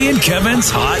Jay and Kevin's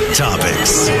Hot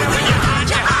Topics.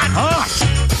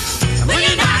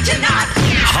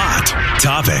 Hot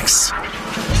Topics.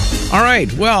 All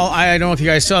right. Well, I don't know if you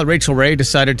guys saw, Rachel Ray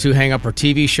decided to hang up her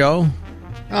TV show.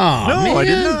 Oh, No, man. I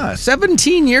did not.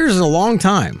 17 years is a long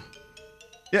time.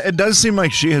 Yeah, it does seem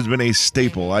like she has been a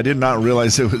staple. I did not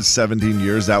realize it was 17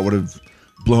 years. That would have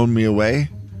blown me away.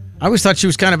 I always thought she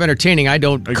was kind of entertaining. I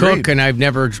don't Agreed. cook, and I've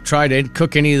never tried to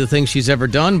cook any of the things she's ever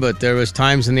done, but there was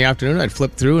times in the afternoon I'd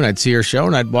flip through and I'd see her show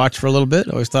and I'd watch for a little bit.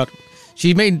 I always thought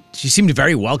she seemed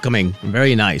very welcoming and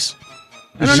very nice.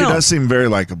 I don't She know. does seem very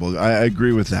likable. I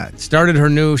agree with that. She's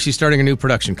starting a new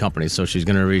production company, so she's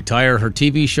going to retire her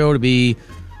TV show to be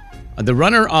the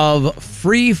runner of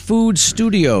Free Food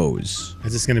Studios.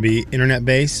 Is this going to be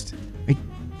internet-based? I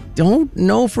don't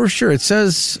know for sure. It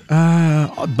says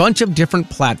a bunch of different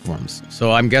platforms,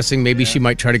 so I'm guessing maybe she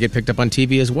might try to get picked up on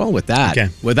TV as well with that,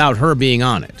 without her being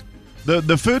on it.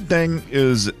 The food thing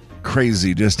is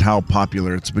crazy, just how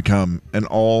popular it's become. And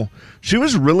she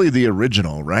was really the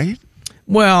original, right?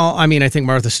 Well, I mean, I think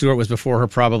Martha Stewart was before her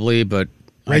probably, but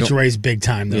Rachel Ray's big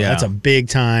time, though. Yeah. That's a big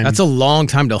time. that's a long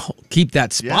time to keep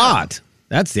that spot. Yeah.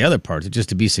 That's the other part, just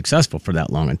to be successful for that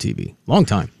long on TV. Long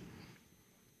time.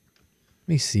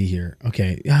 Let me see here.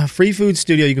 Okay, Free Food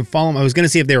Studio. You can follow them. I was going to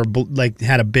see if they were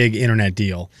had a big internet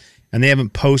deal, and they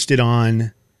haven't posted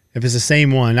on. If it's the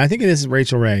same one, I think it is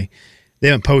Rachel Ray. They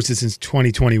haven't posted since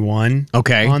 2021.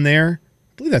 Okay, on there.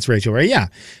 I believe that's Rachel Ray. Yeah,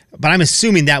 but I'm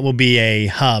assuming that will be a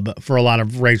hub for a lot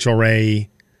of Rachel Ray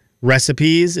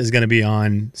recipes. Is going to be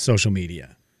on social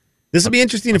media. This will be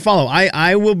interesting to follow.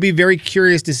 I will be very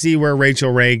curious to see where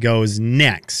Rachel Ray goes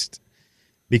next.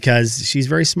 Because she's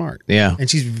very smart. Yeah. And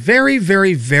she's very,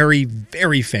 very, very,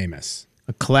 very famous.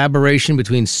 A collaboration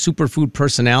between superfood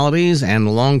personalities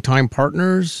and longtime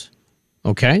partners.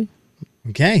 Okay.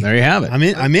 There you have it.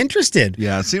 I'm interested.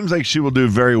 Yeah, it seems like she will do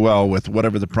very well with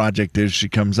whatever the project is she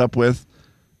comes up with.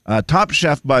 Top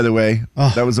Chef, by the way,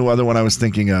 that was the other one I was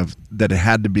thinking of, that it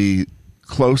had to be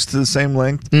close to the same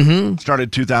length. Mm-hmm.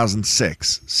 Started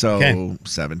 2006, so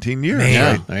 17 years.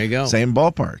 Man, right? there you go. Same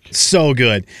ballpark. So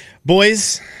good.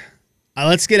 Boys,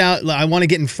 let's get out. I want to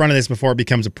get in front of this before it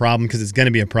becomes a problem, because it's going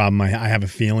to be a problem, I have a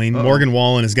feeling. Uh-oh. Morgan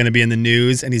Wallen is going to be in the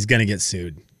news, and he's going to get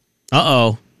sued.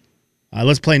 Uh-oh.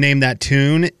 Let's play Name That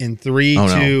Tune in 3,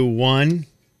 2, 1.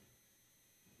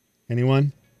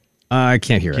 Anyone? I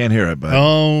can't hear it. Can't hear it, but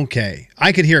okay.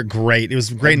 I could hear it great. It was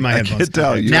great in my headphones. I can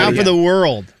tell you. Now for the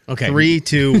world. Okay. 3,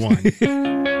 2, 1.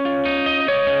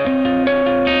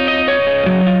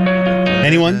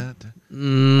 Anyone?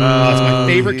 That's my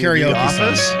favorite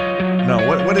karaoke song. No,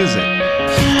 what is it?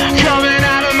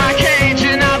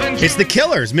 It's The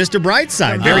Killers, Mr.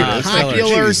 Brightside. Very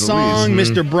popular song,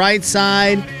 Mr.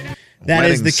 Brightside. That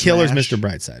is The Killers, Mr.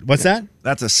 Brightside. What's that?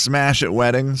 That's a smash at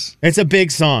weddings. It's a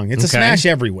big song. It's a smash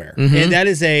everywhere. Mm-hmm. And that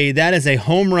is a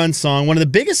home run song, one of the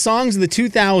biggest songs of the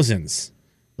 2000s.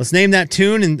 Let's name that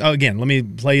tune. And again, let me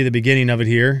play you the beginning of it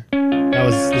here.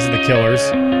 This is The Killers.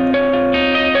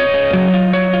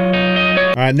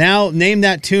 All right, now name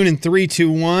that tune in 3,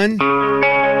 2, 1. The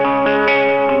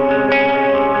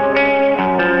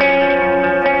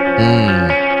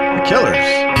Killers.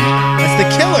 That's The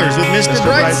Killers with Mr.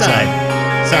 Brightside.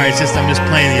 Sorry, I'm just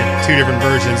playing you two different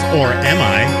versions. Or am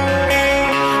I?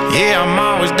 Yeah, I'm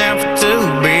always down for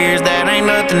 2 beers. That ain't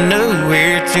nothing new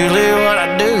here. It's usually what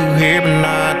I do here, but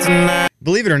not tonight.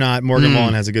 Believe it or not, Morgan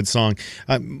Wallen has a good song.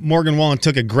 Morgan Wallen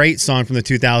took a great song from the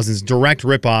 2000s, direct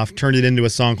ripoff, turned it into a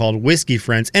song called Whiskey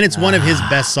Friends, and it's one of his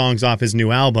best songs off his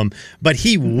new album, but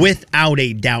he, without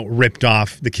a doubt, ripped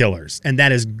off The Killers, and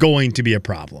that is going to be a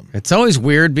problem. It's always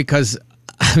weird because,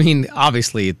 I mean,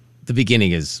 obviously, the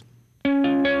beginning is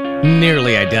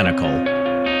nearly identical.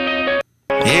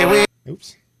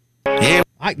 Oops.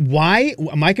 Why?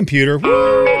 My computer,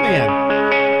 woo,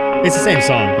 man. It's the same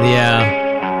song. Yeah.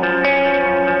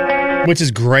 Which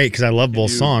is great because I love both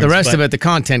songs. The rest of it, the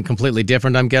content completely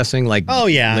different, I'm guessing, like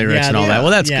lyrics and all that. Well,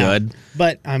 that's good.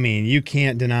 But, I mean, you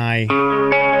can't deny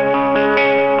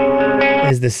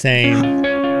is the same.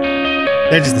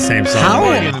 They're just the same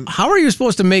song. How are you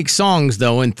supposed to make songs,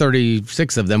 though, in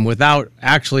 36 of them without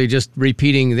actually just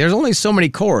repeating? There's only so many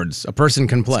chords a person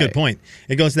can play. That's a good point.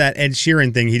 It goes to that Ed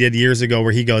Sheeran thing he did years ago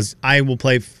where he goes, I will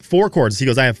play 4 chords. He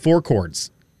goes, I have 4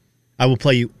 chords. I will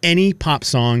play you any pop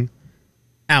song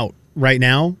out right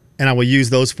now, and I will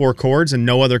use those 4 chords and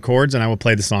no other chords, and I will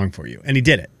play the song for you. And he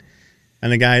did it.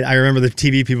 And the guy, I remember the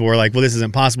TV people were like, well, this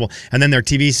isn't possible. And then their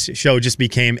TV show just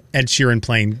became Ed Sheeran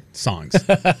playing songs.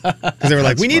 Because they were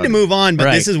like, we need to move on,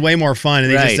 but this is way more fun.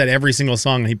 And they just said every single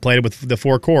song, and he played it with the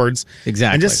 4 chords.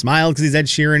 Exactly. And just smiled because he's Ed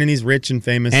Sheeran and he's rich and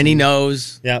famous. And he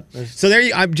knows. Yep. So there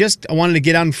I wanted to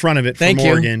get out in front of it for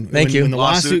Morgan. Thank you. When the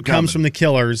lawsuit comes from the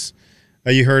Killers,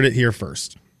 you heard it here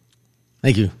first.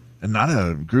 Thank you. And not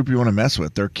a group you want to mess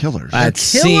with. They're killers. That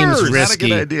seems risky.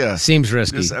 Not a good idea. Seems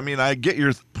risky. I mean, I get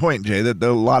your point, Jay, that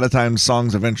a lot of times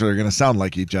songs eventually are going to sound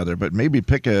like each other, but maybe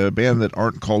pick a band that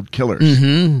aren't called Killers.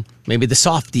 Mm-hmm. Maybe the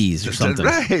Softies or something.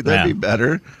 Right, that'd be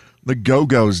better. The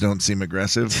Go-Go's don't seem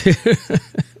aggressive.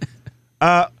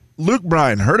 Luke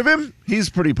Bryan, heard of him? He's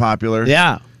pretty popular.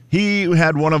 Yeah. He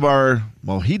had one of our,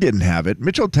 well, he didn't have it.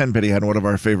 Mitchell Tenpenny had one of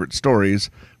our favorite stories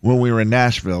when we were in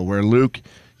Nashville, where Luke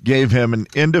gave him an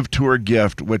end-of-tour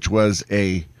gift, which was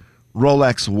a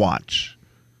Rolex watch.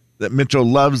 That Mitchell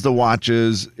loves the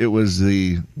watches. It was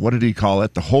the, what did he call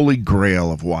it? The holy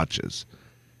grail of watches.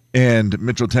 And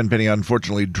Mitchell Tenpenny,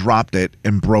 unfortunately, dropped it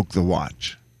and broke the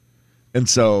watch. And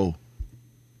so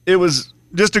it was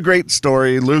just a great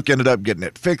story. Luke ended up getting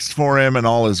it fixed for him and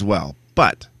all is well.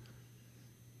 But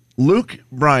Luke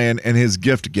Bryan and his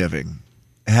gift giving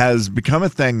has become a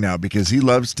thing now because he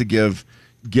loves to give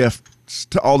gifts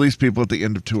to all these people at the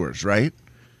end of tours, right?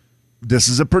 This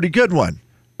is a pretty good one.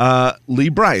 Lee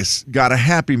Brice got a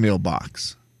Happy Meal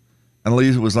box. And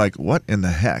Lee was like, what in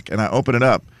the heck? And I open it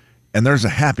up, and there's a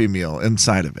Happy Meal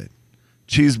inside of it.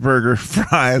 Cheeseburger,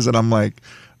 fries, and I'm like,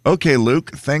 okay,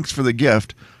 Luke, thanks for the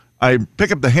gift. I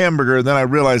pick up the hamburger, and then I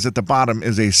realize at the bottom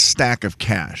is a stack of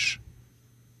cash.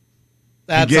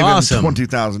 That's he gave awesome. him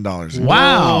 $20,000.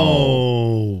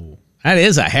 Wow. That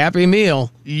is a Happy Meal.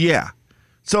 Yeah.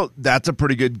 So that's a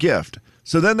pretty good gift.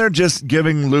 So then they're just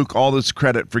giving Luke all this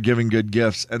credit for giving good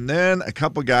gifts. And then a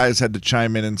couple guys had to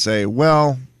chime in and say,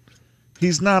 well,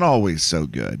 he's not always so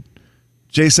good.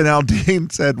 Jason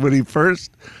Aldean said when he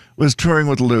first was touring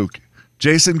with Luke,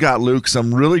 Jason got Luke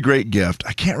some really great gift.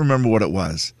 I can't remember what it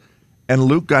was. And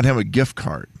Luke got him a gift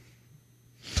card.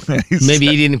 Maybe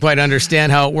he didn't quite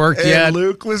understand how it worked yet. And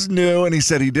Luke was new, and he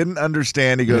said he didn't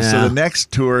understand. He goes, so the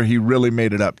next tour, he really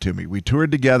made it up to me. We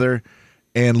toured together,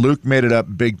 and Luke made it up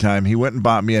big time. He went and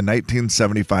bought me a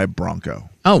 1975 Bronco.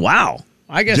 Oh, wow.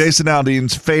 I guess Jason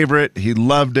Aldean's favorite. He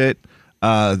loved it.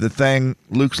 The thing,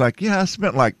 Luke's like, yeah, I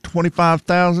spent like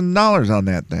 $25,000 on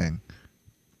that thing.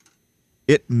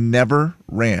 It never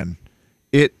ran.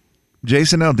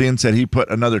 Jason Aldean said he put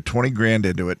another $20,000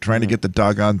 into it, trying to get the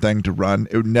doggone thing to run.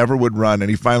 It never would run, and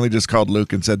he finally just called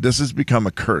Luke and said, this has become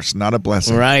a curse, not a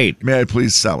blessing. Right. May I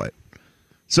please sell it?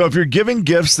 So if you're giving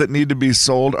gifts that need to be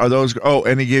sold, are those... Oh,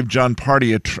 and he gave John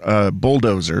Party a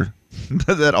bulldozer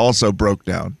that also broke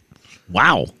down.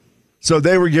 Wow. So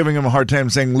they were giving him a hard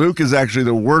time, saying Luke is actually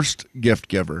the worst gift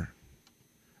giver.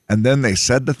 And then they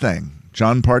said the thing.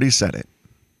 John Party said it.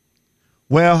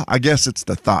 Well, I guess it's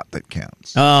the thought that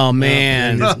counts. Oh,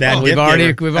 man. We've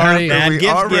already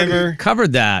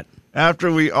covered that.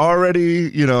 After we already,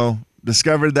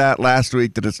 discovered that last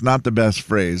week that it's not the best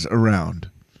phrase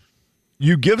around.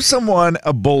 You give someone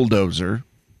a bulldozer.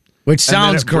 Which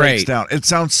sounds great. great. It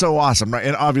sounds so awesome, right?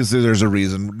 And obviously there's a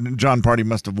reason. John Party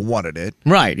must have wanted it.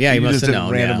 Right, yeah, he must just have didn't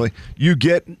known. randomly. Yeah. You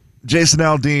get Jason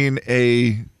Aldean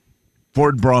a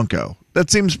Ford Bronco. That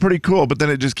seems pretty cool, but then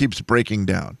it just keeps breaking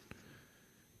down.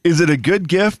 Is it a good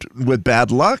gift with bad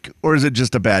luck, or is it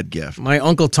just a bad gift? My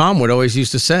Uncle Tom would always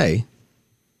used to say,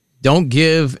 don't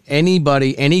give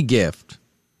anybody any gift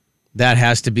that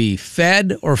has to be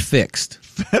fed or fixed.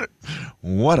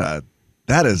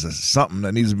 That is something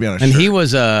that needs to be on a shirt. And he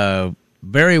was a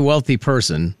very wealthy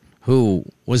person who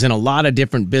was in a lot of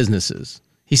different businesses.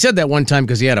 He said that one time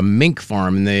because he had a mink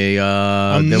farm.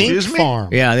 And mink farm?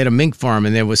 Yeah, they had a mink farm,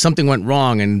 and something went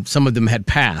wrong, and some of them had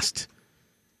passed.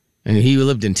 And he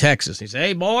lived in Texas. He said,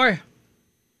 hey, boy,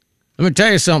 let me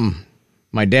tell you something.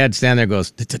 My dad standing there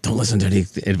goes, don't listen to the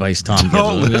advice Tom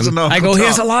gives him. I go, he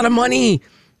has a lot of money. And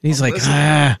he's like,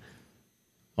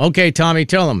 okay, Tommy,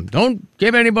 tell him. Don't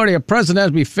give anybody a present that has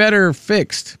to be fed or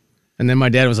fixed. And then my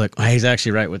dad was like, he's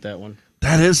actually right with that one.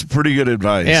 That is pretty good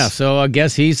advice. Yeah, so I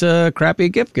guess he's a crappy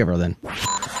gift giver then. Keep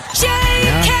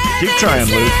trying,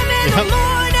 Luke.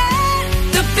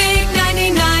 The big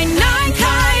 99.9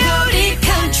 Coyote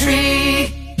Country.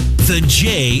 The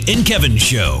Jay and Kevin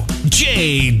Show.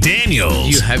 Jay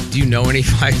Daniels. Do you know any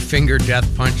Five Finger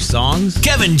Death Punch songs?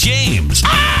 Kevin James.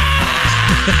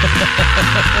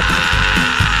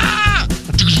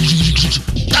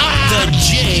 The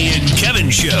Jay and Kevin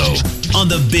Show on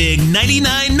the big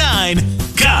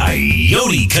 99.9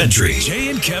 Coyote Country. Jay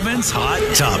and Kevin's Hot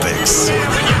Topics.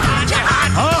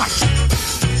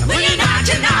 When you're not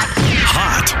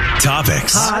Hot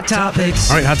Topics. Hot Topics.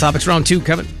 All right, Hot Topics round 2,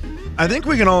 Kevin. I think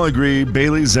we can all agree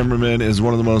Bailey Zimmerman is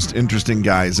one of the most interesting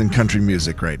guys in country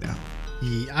music right now.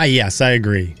 Yes, I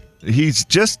agree. He's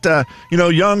just young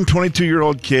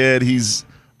 22-year-old kid. He's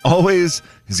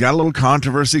got a little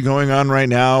controversy going on right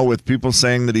now with people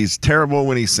saying that he's terrible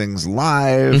when he sings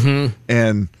live,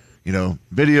 and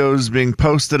videos being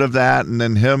posted of that, and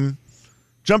then him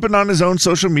jumping on his own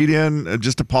social media and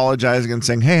just apologizing and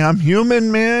saying, "Hey, I'm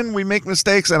human, man. We make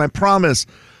mistakes, and I promise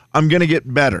I'm going to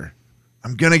get better.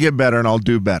 I'm going to get better, and I'll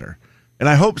do better." And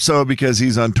I hope so, because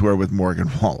he's on tour with Morgan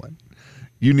Wallen.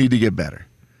 You need to get better.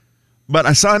 But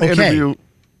I saw an interview.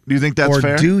 Do you think that's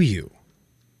fair? Or do you?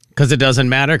 Because it doesn't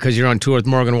matter because you're on tour with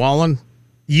Morgan Wallen?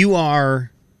 You are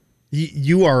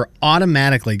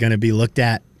automatically going to be looked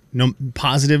at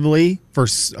positively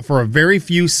for a very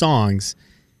few songs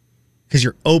because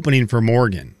you're opening for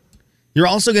Morgan. You're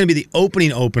also going to be the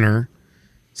opening opener,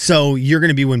 so you're going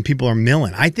to be when people are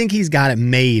milling. I think he's got it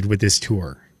made with this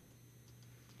tour.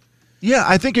 Yeah,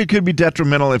 I think it could be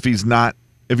detrimental if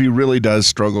he really does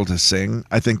struggle to sing.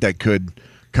 I think that could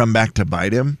come back to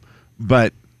bite him.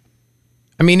 But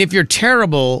I mean, if you're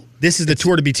terrible, this is the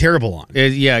tour to be terrible on.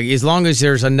 Yeah, as long as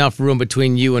there's enough room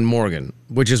between you and Morgan,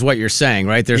 which is what you're saying,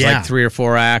 right? There's like 3 or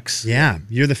 4 acts. Yeah,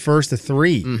 you're the first of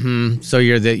 3. Mm-hmm. So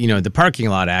you're the parking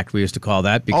lot act, we used to call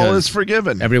that, because all is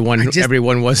forgiven. Everyone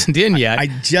wasn't in yet. I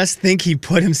just think he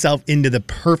put himself into the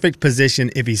perfect position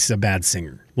if he's a bad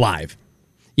singer live.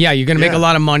 Yeah, you're going to make a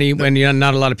lot of money when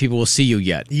not a lot of people will see you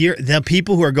yet. The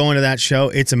people who are going to that show,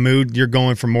 it's a mood. You're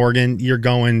going for Morgan. You're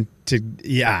going to,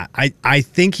 I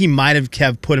think he might have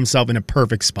put himself in a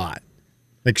perfect spot.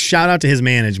 Like, shout out to his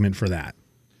management for that.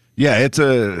 Yeah,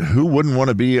 who wouldn't want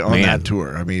to be on that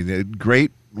tour? I mean,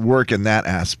 great work in that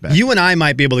aspect. You and I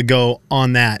might be able to go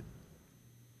on that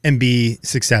and be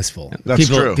successful. That's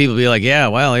true. People be like, yeah,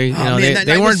 well, they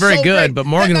weren't very good, but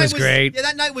Morgan was great. Yeah,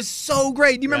 that night was so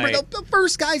great. You remember the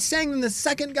first guy sang, and the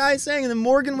second guy sang, and then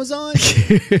Morgan was on?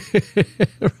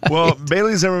 Well,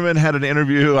 Bailey Zimmerman had an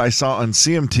interview I saw on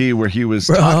CMT where he was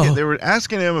talking. They were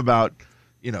asking him about,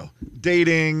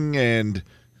 dating, and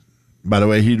by the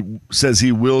way, he says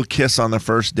he will kiss on the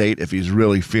first date if he's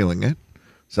really feeling it.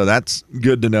 So that's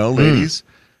good to know, ladies.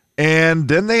 And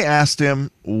then they asked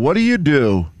him, what do you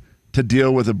do to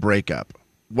deal with a breakup?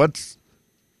 Where's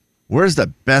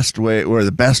the best way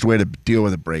to deal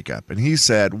with a breakup? And he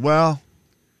said, well,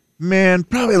 man,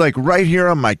 probably like right here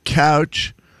on my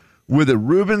couch with a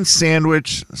Reuben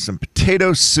sandwich, some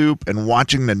potato soup, and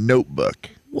watching The Notebook.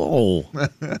 Whoa.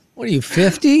 What are you,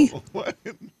 50? What?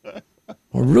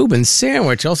 A Reuben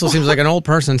sandwich also seems like an old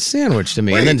person's sandwich to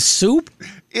me. And then soup?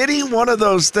 Any one of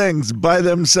those things by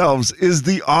themselves is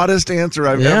the oddest answer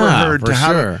I've ever heard. For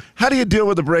sure. How do you deal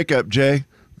with a breakup, Jay?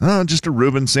 Oh, just a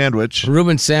Reuben sandwich. A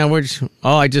Reuben sandwich.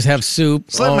 Oh, I just have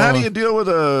soup. Slim, how do you deal with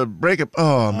a breakup?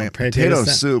 Oh, man, potato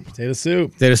soup. Potato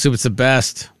soup. Potato soup, it's the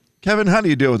best. Kevin, how do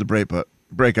you deal with a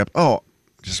breakup? Oh,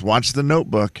 just watch The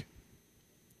Notebook.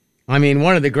 I mean,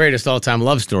 one of the greatest all-time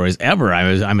love stories ever.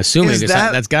 I'm assuming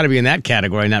that's got to be in that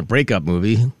category, not breakup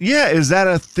movie. Yeah, is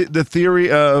that the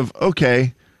theory of,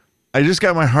 okay, I just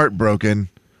got my heart broken,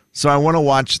 so I want to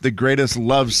watch the greatest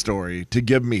love story to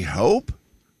give me hope?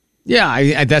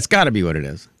 Yeah, that's got to be what it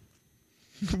is.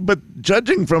 But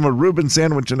judging from a Reuben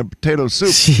sandwich and a potato soup,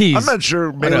 Jeez, I'm not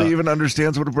sure Bailey even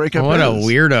understands what a breakup is. What a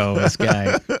weirdo, this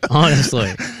guy.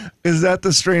 Honestly. Is that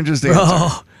the strangest answer?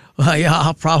 Oh, well,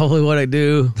 yeah, probably what I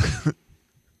do.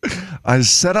 I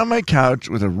sat on my couch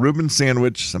with a Reuben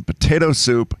sandwich, some potato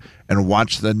soup, and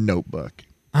watched The Notebook.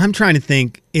 I'm trying to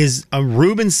think, is a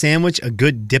Reuben sandwich a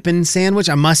good dipping sandwich?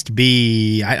 I must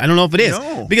be. I don't know if it is.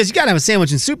 No. Because you got to have a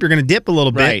sandwich and soup. You're going to dip a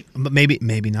little bit. Right. But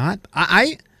maybe not.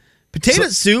 Potato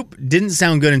soup didn't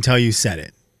sound good until you said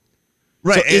it.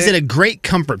 Right. So is it a great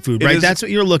comfort food, right? That's what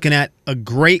you're looking at, a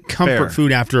great comfort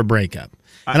food after a breakup.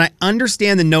 And I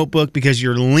understand The Notebook because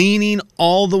you're leaning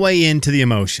all the way into the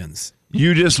emotions.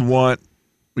 You want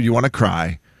to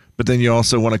cry, but then you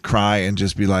also want to cry and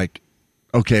just be like,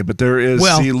 okay, but there is,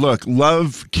 look,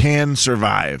 love can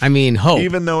survive. I mean, hope.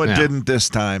 Even though it didn't this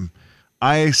time,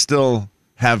 I still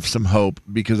have some hope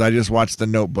because I just watched The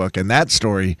Notebook, and that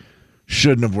story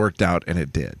shouldn't have worked out, and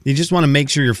it did. You just want to make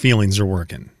sure your feelings are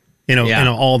working. In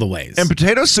all the ways. And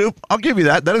potato soup, I'll give you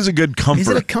that. That is a good comfort. Is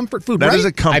it a comfort food? That is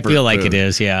a comfort I feel like food. it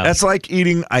is, yeah. That's like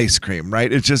eating ice cream, right?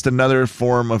 It's just another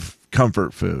form of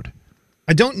comfort food.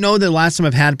 I don't know the last time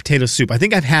I've had potato soup. I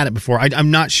think I've had it before.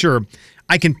 I'm not sure.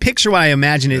 I can picture what I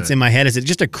imagine it's in my head. Is it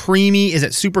just is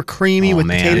it super creamy with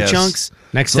potato chunks?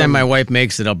 Next time my wife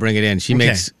makes it, I'll bring it in. She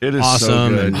makes it is awesome. so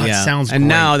good. And, It sounds and great.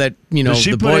 now that Does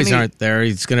she the put boys any- aren't there,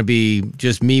 it's going to be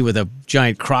just me with a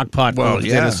giant crock pot full of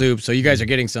potato soup. So you guys are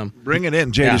getting some. Bring it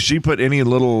in, Jay. Yeah. Does she put any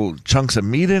little chunks of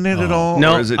meat in it at all?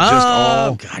 No, Or is it just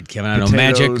all God, Kevin, I don't know.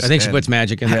 Magic. I think she and- puts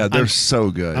magic in Yeah, it. they're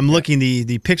so good. I'm looking.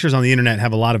 The pictures on the internet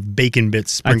have a lot of bacon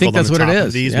bits I think sprinkled that's on the what it top of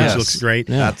is. these, Yes. which looks great.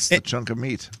 Yeah. That's the chunk of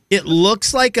meat. It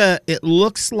looks like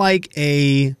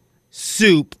a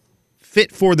soup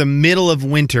fit for the middle of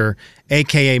winter,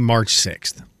 aka March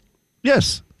 6th.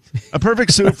 Yes. A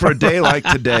perfect soup for a day like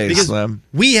today, Because Slim.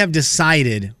 we have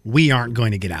decided we aren't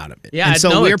going to get out of it. Yeah, and I so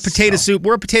know we're it's potato so. soup.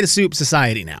 We're a potato soup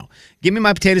society now. Give me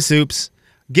my potato soups.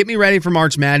 Get me ready for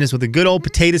March Madness with a good old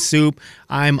potato soup.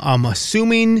 I'm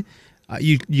assuming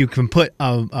you can put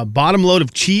a bottom load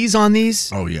of cheese on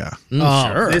these. Oh, yeah.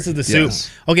 Sure. This is the soup.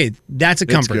 Yes. Okay, that's a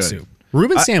comfort good. soup.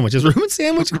 Reuben sandwich. Is Reuben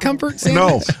sandwich a comfort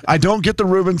sandwich? No, I don't get the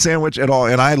Reuben sandwich at all,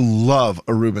 and I love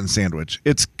a Reuben sandwich.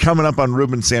 It's coming up on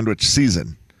Reuben sandwich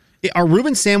season. Our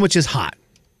Reuben sandwich is hot.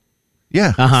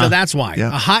 Yeah. So that's why. Yeah.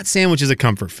 A hot sandwich is a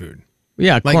comfort food.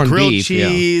 Yeah, Like corned grilled beef. Yeah.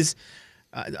 cheese.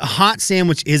 A hot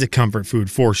sandwich is a comfort food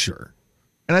for sure.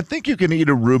 And I think you can eat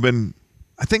a Reuben.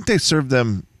 I think they serve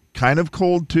them kind of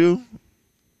cold, too.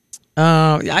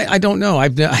 I don't know. I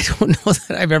don't know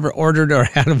that I've ever ordered or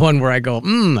had one where I go,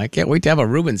 I can't wait to have a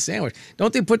Reuben sandwich.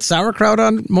 Don't they put sauerkraut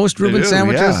on most Reuben do,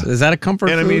 sandwiches? yeah. Is that a comfort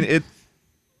And I food? mean, it.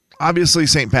 Obviously,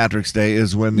 St. Patrick's Day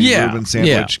is when the Yeah, Reuben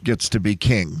sandwich gets to be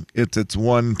king. It's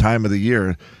one time of the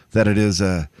year that it is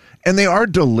and they are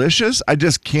delicious. I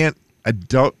just can't. I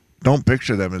don't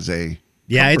picture them as a.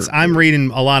 Yeah, comfort I'm food.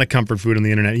 reading a lot of comfort food on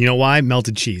the internet. You know why?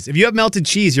 Melted cheese. If you have melted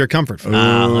cheese, you're a comfort food.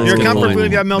 that's You're a a good comfort point. food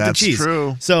if you have melted That's cheese.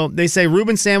 true. So they say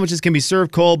Reuben sandwiches can be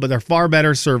served cold, but they're far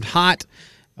better served hot.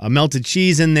 Melted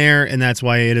cheese in there, and that's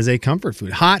why it is a comfort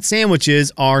food. Hot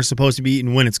sandwiches are supposed to be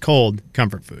eaten when it's cold.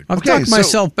 Comfort food. I've Okay, talked so-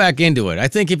 myself back into it. I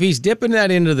think if he's dipping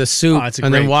that into the soup Oh, it's a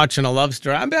and then great- watching a love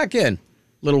story, I'm back in.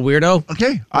 Little weirdo.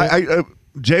 Okay,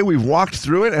 Jay, we've walked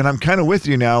through it, and I'm kind of with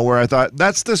you now. Where I thought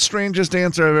that's the strangest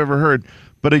answer I've ever heard.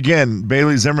 But again,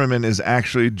 Bailey Zimmerman is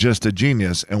actually just a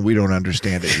genius, and we don't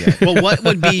understand it yet. Well, what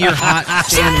would be your hot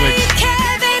sandwich?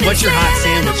 Kevin, What's your hot and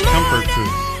Jay in sandwich the comfort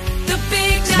morning. The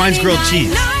big Mine's grilled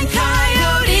cheese. 99.9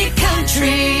 Coyote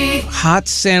Country. Hot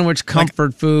sandwich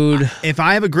comfort food. If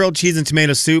I have a grilled cheese and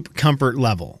tomato soup, comfort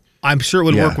level. I'm sure it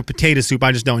would Yeah. work with potato soup.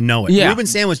 I just don't know it. Yeah. Reuben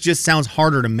sandwich just sounds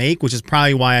harder to make, which is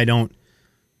probably why I don't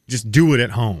just do it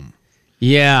at home.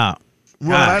 Yeah.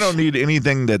 Well, I Gosh. don't need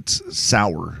anything that's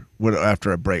sour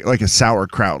after a break, like a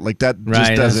sauerkraut. Like that Right, just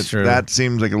that's doesn't. true. That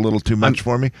seems like a little too much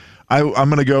for me. I'm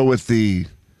going to go with the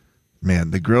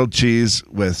grilled cheese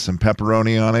with some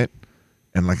pepperoni on it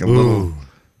and like a little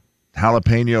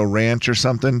jalapeno ranch or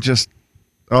something. Just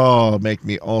make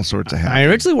me all sorts of I happy.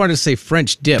 originally wanted to say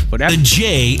French dip, but The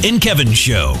Jay and Kevin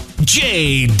Show.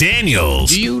 Jay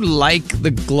Daniels. do you like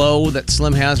the glow that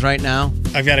Slim has right now?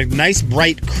 I've got a nice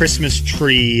bright Christmas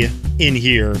tree in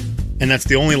here, and that's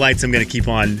the only lights I'm going to keep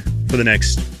on for the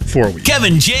next 4 weeks.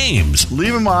 Kevin James.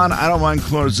 Leave them on. I don't mind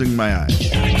closing my eyes.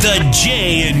 The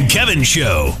Jay and Kevin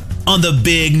Show on the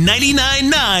Big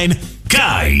 99.9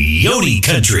 Coyote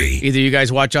Country. Either you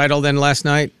guys watch Idol then last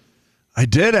night? I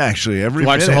did actually.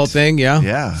 Watch the whole thing, yeah?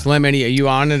 Yeah. Slim, are you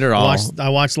on it or all? I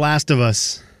watched Last of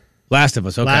Us. Last of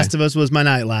Us, okay. Last of Us was my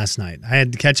night last night. I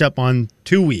had to catch up on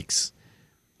 2 weeks.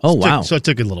 Oh, wow. So it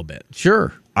took a little bit.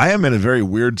 Sure. I am in a very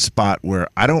weird spot where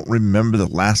I don't remember the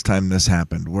last time this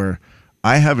happened, where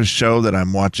I have a show that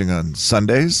I'm watching on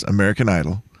Sundays, American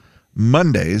Idol,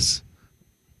 Mondays,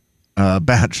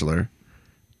 Bachelor,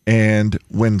 and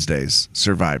Wednesdays,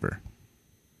 Survivor.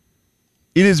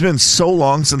 It has been so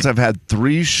long since I've had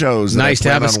 3 shows that Nice I to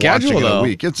have plan a on schedule, watching in though. a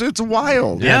week. It's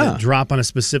wild. Yeah. That drop on a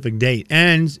specific date.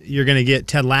 And you're going to get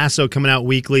Ted Lasso coming out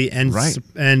weekly and Right.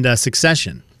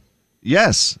 Succession.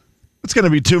 Yes. It's going to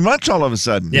be too much all of a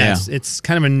sudden. Yeah, it's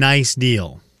kind of a nice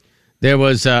deal. There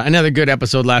was another good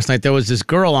episode last night. There was this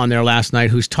girl on there last night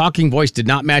whose talking voice did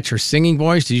not match her singing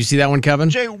voice. Did you see that one, Kevin?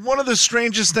 Jay, one of the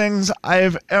strangest things I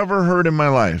have ever heard in my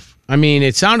life. I mean,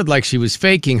 it sounded like she was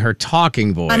faking her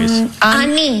talking voice.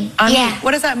 Ani. Yeah.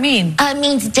 What does that mean? It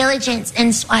means diligence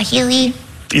in Swahili.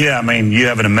 Yeah, I mean, you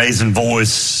have an amazing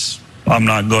voice. I'm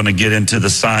not going to get into the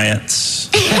science.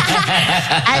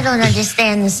 I don't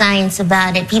understand the science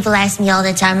about it. People ask me all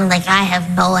the time. I'm like, I have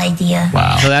no idea.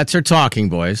 So that's her talking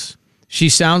voice. She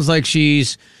sounds like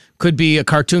could be a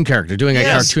cartoon character, doing a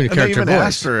cartoon and character they even voice.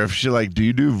 asked her if she do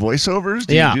you do voiceovers?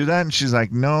 Do Yeah. you do that? And she's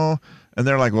like, no. And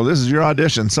they're like, well, this is your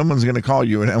audition. Someone's going to call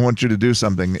you, and I want you to do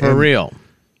something. For And real.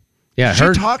 Yeah, She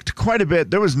her talked quite a bit.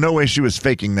 There was no way she was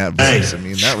faking that voice. I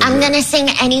mean, that was I'm it. going to sing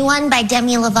Anyone by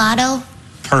Demi Lovato.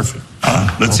 Perfect.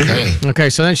 Let's hear it. Okay,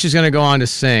 so then she's going to go on to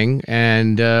sing,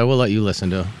 and we'll let you listen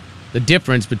to the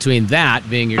difference between that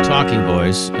being your talking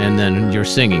voice and then your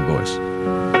singing voice.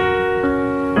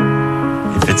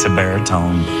 If it's a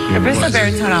baritone, If it's a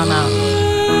baritone, I'll know.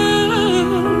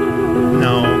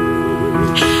 No.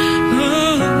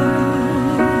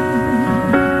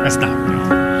 That's not real.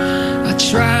 I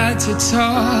tried to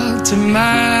talk to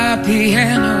my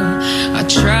piano. I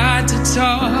tried to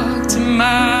talk to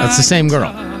my. That's the same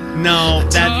girl. No,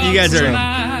 that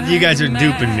you guys are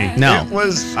duping me. No. It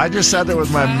was. I just sat there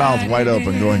with my mouth wide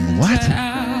open, going, "What?"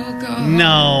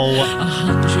 No.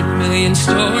 100 million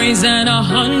stories and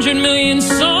 100 million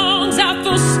songs. I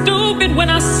feel stupid when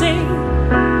I sing.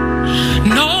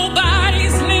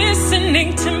 Nobody's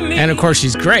listening to me. And of course,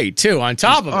 she's great too. On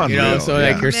top of it, you know. Unreal, So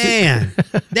like yeah. her, Man,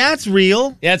 that's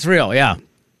real. yeah, it's real. Yeah.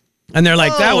 And they're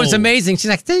like, that was Whoa. amazing. She's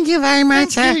like, thank you very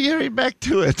much. Yeah, you're right back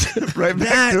to it. Right back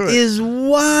That to it. is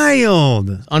wild.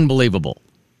 Unbelievable.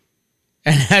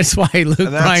 And that's why Luke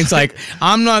that's- Bryan's like,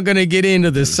 I'm not going to get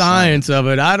into the science of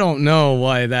it. I don't know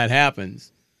why that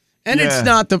happens. And it's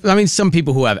Yeah. not some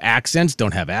people who have accents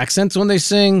don't have accents when they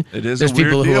sing. It is a There's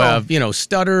people weird who deal. have,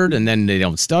 stuttered and then they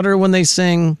don't stutter when they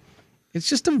sing. It's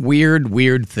just a weird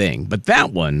thing. But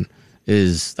that one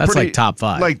that's Pretty- like top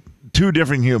 5. Like two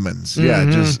different humans. Yeah,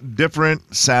 just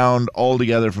different sound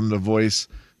altogether from the voice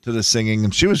to the singing.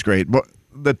 And she was great. But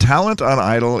the talent on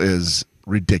Idol is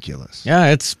ridiculous. yeah,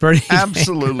 it's pretty.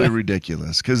 Absolutely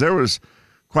ridiculous. Because there was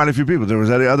quite a few people. There was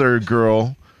that other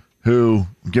girl who,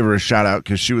 give her a shout out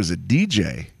because she was a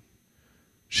DJ.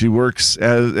 She works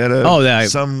at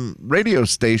some radio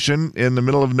station in the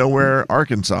middle of nowhere,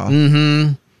 Arkansas.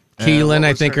 Keelan, what I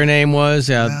was think her- her name was.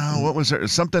 Yeah. No, what was her?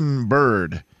 Something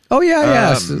Bird. Oh,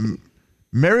 yeah.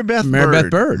 Mary Beth Mary Bird. Beth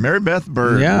Bird. Mary Beth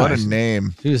Bird. Yeah. What a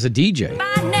name. She was a DJ.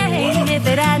 My name, if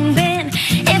it hadn't been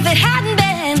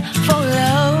for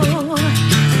love, ooh,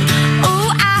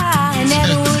 I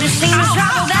never would have seen the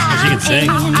trouble that She can sing.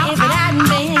 if it hadn't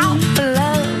been for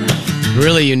love.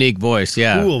 Really unique voice,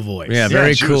 yeah. Cool voice. Yeah, Yeah,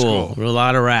 very she was cool. cool. A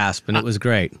lot of rasp, and it was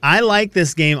great. I like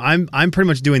this game. I'm pretty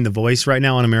much doing the voice right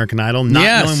now on American Idol. Not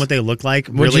Yes. knowing what they look like.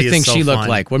 What do really you think is so she looked fun.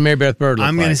 like? What Mary Beth Bird looked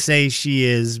I'm like? gonna say she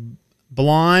is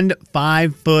blonde,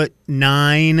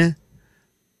 5'9",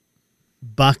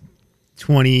 buck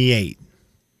 28.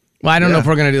 Well, I don't know Yeah. if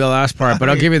we're going to do the last part, but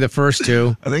I'll give you the first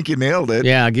two. I think you nailed it.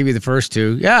 Yeah, I'll give you the first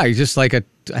two. Yeah, he's just like I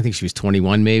think she was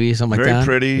 21 maybe, something Very like that.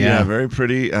 pretty. Yeah, very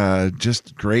pretty.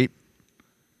 Just great.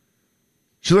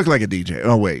 She looked like a DJ.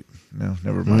 Oh, wait. No,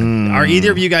 never mind. Are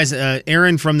either of you guys,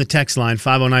 Aaron from the text line,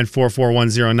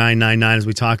 509-441-0999, as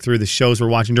we talk through the shows we're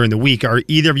watching during the week, are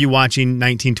either of you watching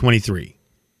 1923?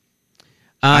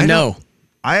 No.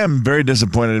 I am very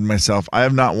disappointed in myself. I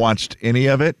have not watched any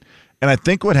of it. And I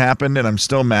think what happened, and I'm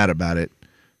still mad about it,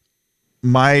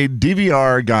 my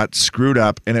DVR got screwed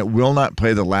up and it will not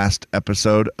play the last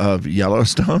episode of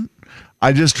Yellowstone.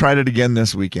 I just tried it again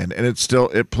this weekend and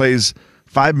it plays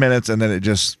 5 minutes and then it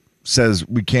just says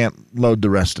we can't load the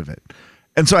rest of it.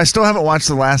 And so I still haven't watched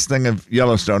the last thing of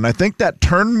Yellowstone. I think that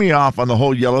turned me off on the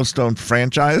whole Yellowstone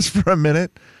franchise for a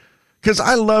minute because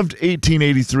I loved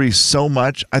 1883 so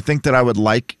much. I think that I would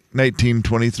like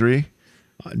 1923.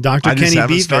 Dr. I just Kenny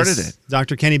haven't started Beefus. it.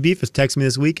 Dr. Kenny Beefus texted me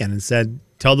this weekend and said,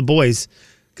 tell the boys,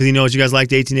 because he knows you guys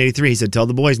liked 1883. He said, tell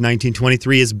the boys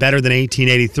 1923 is better than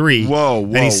 1883. Whoa,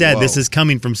 And he said, whoa. this is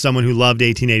coming from someone who loved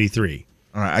 1883.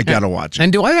 All right, I got to watch it.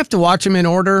 And do I have to watch them in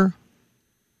order?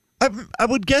 I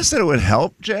would guess that it would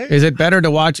help, Jay. Is it better to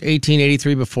watch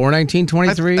 1883 before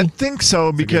 1923? I think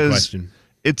so because question.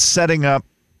 it's setting up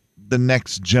the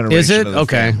next generation. Is it? Of the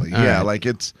Okay. family. All Yeah, right. like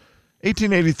it's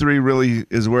 1883 really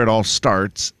is where it all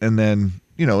starts, and then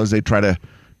as they try to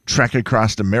trek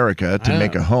across America to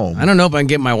make a home. I don't know if I can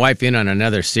get my wife in on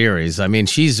another series. I mean,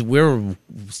 we're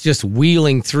just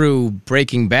wheeling through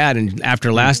Breaking Bad, and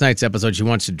after last night's episode, she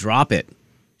wants to drop it.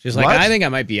 She's like, What? I think I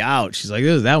might be out. She's like,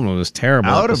 that one was terrible.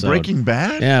 Out episode. of Breaking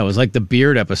Bad? Yeah, it was like the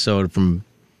Beard episode from,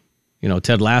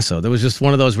 Ted Lasso. There was just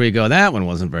one of those where you go, that one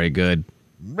wasn't very good.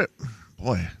 Boy,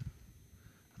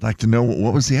 I'd like to know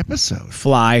what was the episode.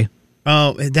 Fly.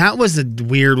 Oh, that was a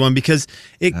weird one because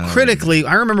it critically,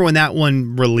 I remember when that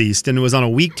one released and it was on a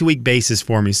week-to-week basis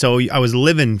for me. So I was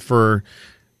living for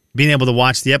being able to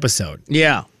watch the episode.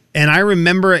 Yeah. And I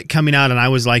remember it coming out and I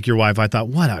was like your wife. I thought,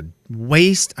 what a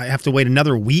waste. I have to wait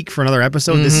another week for another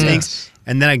episode. This stinks.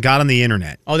 And then I got on the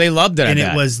internet. Oh, they loved it. And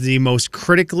it was the most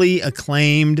critically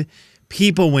acclaimed.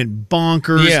 People went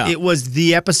bonkers. Yeah. It was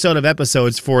the episode of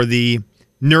episodes for the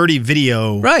nerdy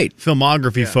video Right.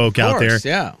 filmography folk out course,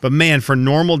 there. yeah. But man, for a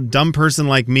normal dumb person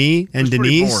like me and It was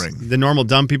pretty Denise, boring. the normal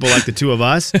dumb people like the two of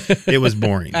us, it was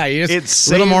boring. It's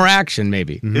a little more action,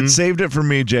 maybe. It saved it for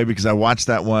me, Jay, because I watched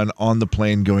that one on the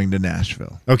plane going to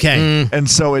Nashville. Okay. And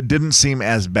so it didn't seem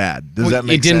as bad. Does that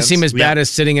make It didn't sense? seem as bad as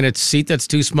sitting in a seat that's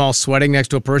too small, sweating next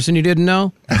to a person you didn't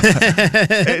know.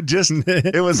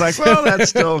 It was like, well, that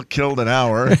still killed an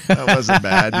hour. That wasn't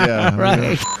bad. Yeah.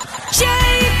 Right.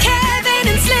 Jay, Kevin,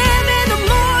 and Slim in the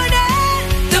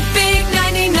morning. The big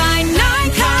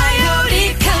 99.9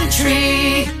 Coyote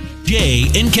Country. Jay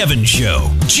and Kevin Show.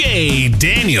 Jay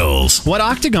Daniels. What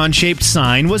octagon-shaped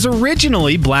sign was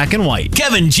originally black and white?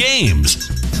 Kevin James.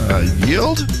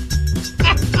 Yield?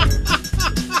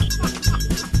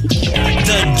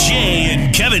 The Jay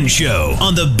and Kevin Show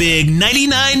on the big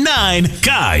 99.9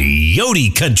 Coyote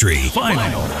Country.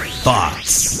 Final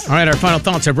thoughts. All right, our final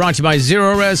thoughts are brought to you by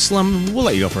Zero Res Slim. We'll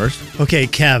let you go first. Okay,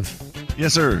 Kev.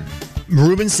 Yes, sir.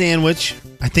 Reuben sandwich,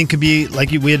 I think could be, like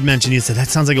we had mentioned, you said that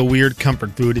sounds like a weird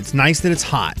comfort food. It's nice that it's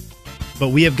hot, but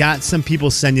we have got some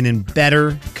people sending in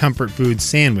better comfort food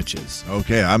sandwiches.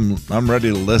 Okay, I'm ready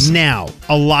to listen. Now,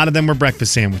 a lot of them were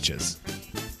breakfast sandwiches.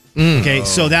 Okay,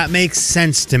 so that makes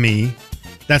sense to me.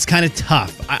 That's kind of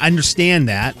tough. I understand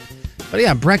that. But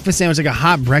yeah, breakfast sandwich, like a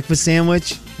hot breakfast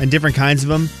sandwich and different kinds of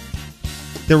them,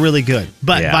 they're really good.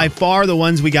 But Yeah. by far the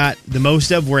ones we got the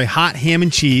most of were a hot ham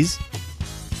and cheese,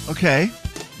 Okay.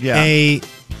 Yeah. a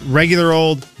regular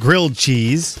old grilled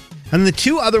cheese, and the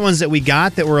two other ones that we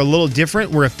got that were a little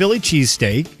different were a Philly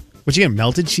cheesesteak, which again,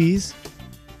 melted cheese.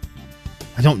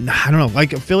 I don't know.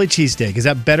 Like a Philly cheesesteak, is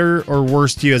that better or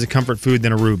worse to you as a comfort food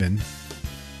than a Reuben?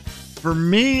 For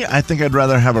me, I think I'd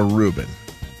rather have a Reuben.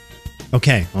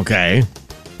 Okay. Okay.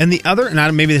 And the other,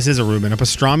 and maybe this is a Reuben, a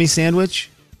pastrami sandwich,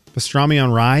 pastrami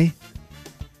on rye.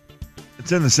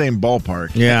 It's in the same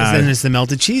ballpark. Yeah. Then it's the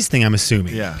melted cheese thing, I'm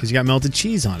assuming. Yeah. Because you got melted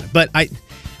cheese on it. But I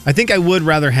think I would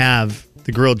rather have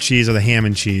the grilled cheese or the ham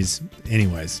and cheese.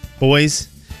 Anyways, boys,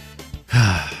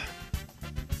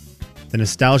 the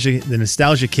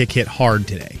nostalgia kick hit hard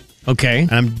today. Okay.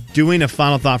 And I'm doing a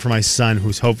final thought for my son,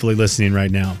 who's hopefully listening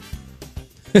right now.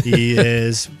 He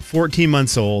is 14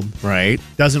 months old. Right.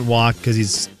 Doesn't walk because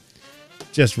he's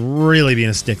just really being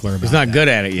a stickler about it. He's not good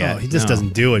at it yet. Oh, he just No.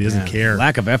 doesn't do it. He doesn't Yeah. care.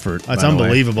 Lack of effort. It's by the way.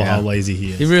 unbelievable Yeah. how lazy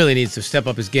he is. He really needs to step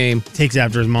up his game. Takes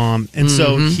after his mom. And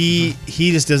so he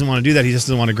just doesn't want to do that. He just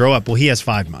doesn't want to grow up. Well, he has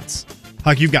 5 months.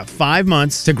 Huck, you've got 5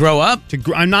 months To grow up?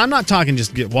 I'm not talking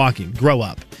just get walking. Grow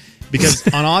up. Because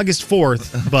on August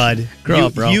 4th, bud, Grow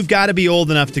up, bro. you've got to be old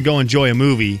enough to go enjoy a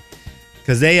movie.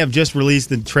 Because they have just released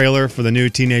the trailer for the new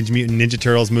Teenage Mutant Ninja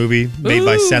Turtles movie made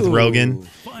by Seth Rogen.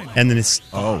 And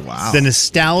Oh, wow. the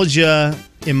nostalgia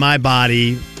in my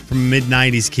body from a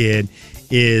mid-90s kid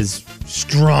is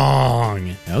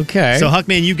strong. Okay. So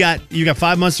Huckman, you got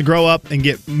 5 months to grow up and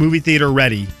get movie theater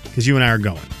ready because you and I are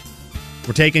going.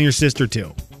 We're taking your sister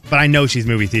too, but I know she's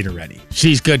movie theater ready.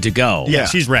 she's good to go. Yeah,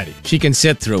 she's ready. She can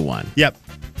sit through one. Yep.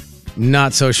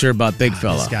 Not so sure about Big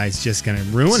Fella. This guy's just gonna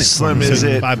ruin it. Slim, for me. is So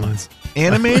it 5 months?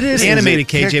 Animated? Is Animated, it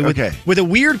KJ, kick- with okay. with a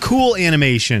weird, cool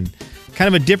animation, kind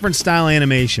of a different style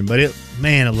animation, but it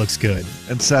looks good.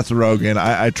 And Seth Rogen,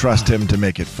 I trust him to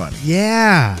make it funny.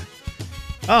 Yeah.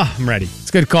 Oh, I'm ready. It's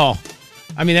a good call.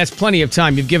 I mean, that's plenty of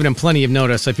time. You've given him plenty of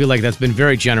notice. I feel like that's been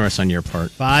very generous on your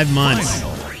part. 5 months.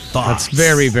 That's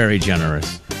very, very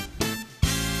generous.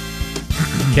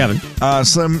 Kevin.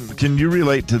 Slim, can you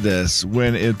relate to this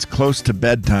when it's close to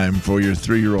bedtime for your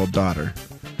 3-year-old daughter?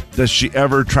 Does she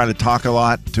ever try to talk a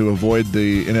lot to avoid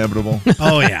the inevitable?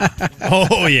 Oh yeah.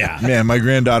 Oh yeah. Man, my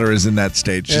granddaughter is in that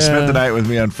stage. She spent the night with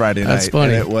me on Friday That's night.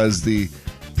 funny. And it was the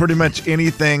pretty much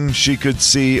anything she could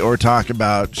see or talk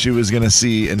about, she was going to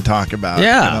see and talk about.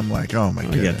 Yeah. And I'm like, oh my I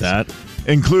goodness. get that.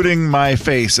 Including my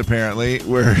face, apparently,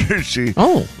 where she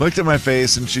Oh. looked at my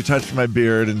face and she touched my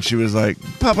beard and she was like,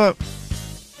 Papa,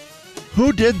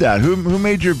 who did that? Who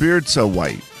made your beard so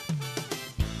white?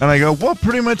 And I go, well,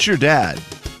 pretty much your dad.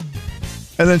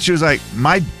 And then she was like,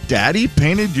 my daddy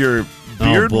painted your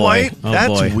beard boy. white? Oh, That's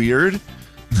boy. weird.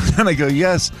 And I go,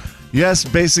 yes,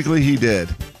 basically he did.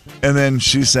 And then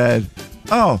she said,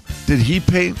 oh, did he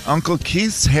paint Uncle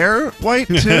Keith's hair white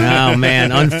too? Oh,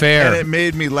 man, unfair. And it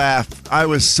made me laugh. I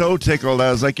was so tickled. I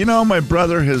was like, my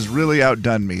brother has really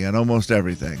outdone me at almost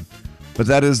everything. But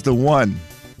that is the one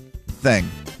thing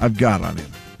I've got on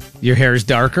him. Your hair is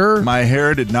darker? My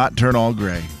hair did not turn all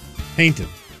gray. Painted.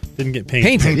 Didn't get painted.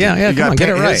 Painted. Yeah, He come on, get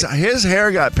it right. His hair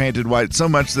got painted white so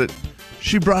much that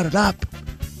she brought it up.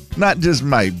 Not just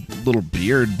my little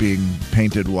beard being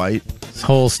painted white. His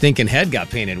whole stinking head got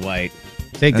painted white.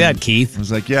 Take that, And Keith. I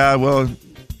was like, yeah, well,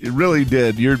 It really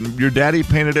did. Your daddy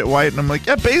painted it white, and I'm like,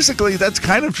 yeah, basically, that's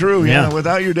kind of true. Yeah. Yeah.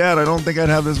 Without your dad, I don't think I'd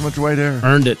have this much white hair.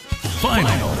 Earned it.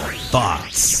 Final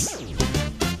thoughts.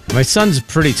 My son's a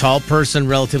pretty tall person,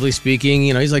 relatively speaking.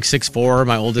 You know, he's like 6'4",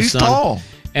 my oldest He's son. tall.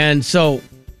 And so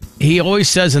he always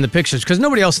says in the pictures, because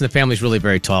nobody else in the family is really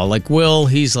very tall. Like Will,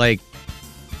 he's like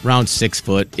around 6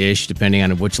 foot-ish, depending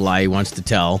on which lie he wants to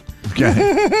tell.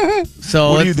 Okay.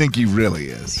 So What do you think he really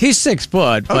is? he's 6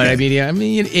 foot, but Okay. I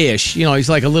mean, ish. You know, he's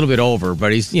like a little bit over,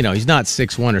 but he's he's not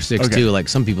 6'1" or 6'2", Okay. like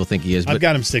some people think he is. But I've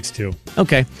got him 6'2".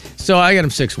 okay, so I got him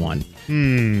 6'1".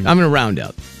 I'm gonna round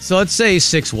up. So let's say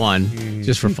 6'1",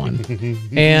 just for fun.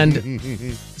 And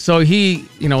so he,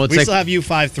 it's We like still have you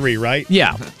 5'3", right?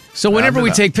 yeah. So whenever Round we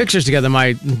it up. take pictures together,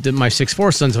 my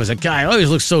 6'4" son's always like, "God, I always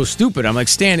look so stupid." I'm like,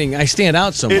 I stand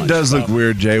out so much. It does look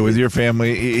weird, Jay, with your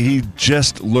family. He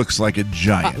just looks like a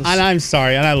giant. And I'm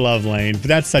sorry, and I love Lane, but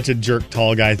that's such a jerk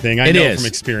tall guy thing. I It know is from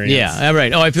experience. Yeah, all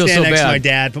right. Oh, I feel Stand so next bad. to my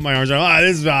dad, put my arms around.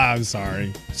 I'm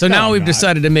sorry. So No, now I'm we've not.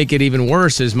 decided to make it even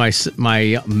worse. Is my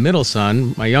middle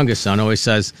son, my youngest son, always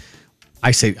says,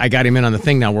 I got him in on the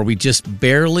thing now where we just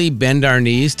barely bend our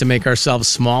knees to make ourselves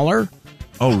smaller.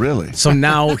 Oh, really? So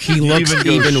now he looks even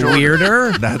go even shorter.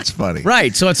 weirder. That's funny.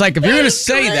 Right. So it's like if you're going to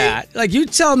say that, like you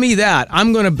tell me that,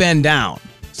 I'm going to bend down.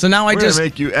 So now We're going to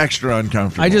make you extra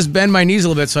uncomfortable. I just bend my knees a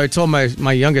little bit. So I told my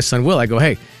youngest son, Will, I go,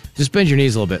 hey, just bend your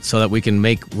knees a little bit so that we can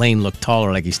make Lane look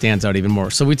taller, like he stands out even more.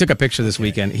 So we took a picture this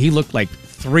weekend. He looked like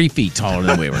 3 feet taller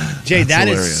than we were. Jay, That's that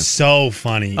is hilarious. so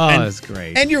funny. Oh, and, that's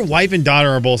great. And your wife and daughter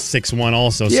are both 6'1"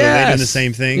 also, so they're doing the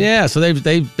same thing. Yeah, so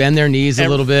they bend their knees a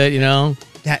little bit,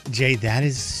 Jay, that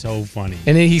is so funny.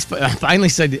 And then he finally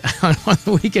said on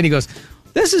the weekend, he goes,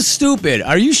 "This is stupid.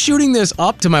 Are you shooting this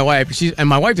up to my wife?" And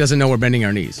my wife doesn't know we're bending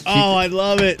our knees. I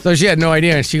love it. So she had no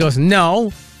idea. And she goes,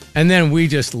 "No." And then we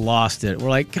just lost it. We're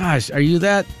like, gosh, are you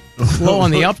that slow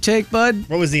on the uptake, bud?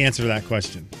 What was the answer to that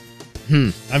question?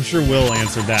 I'm sure Will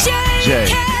answered that. Jay.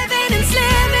 Kevin and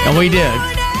Slim And we did.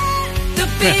 the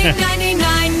big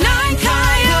 99.9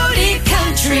 Coyote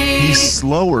Country. He's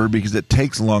slower because it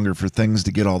takes longer for things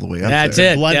to get all the way up That's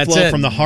there. it. Blood That's flow it. from the heart.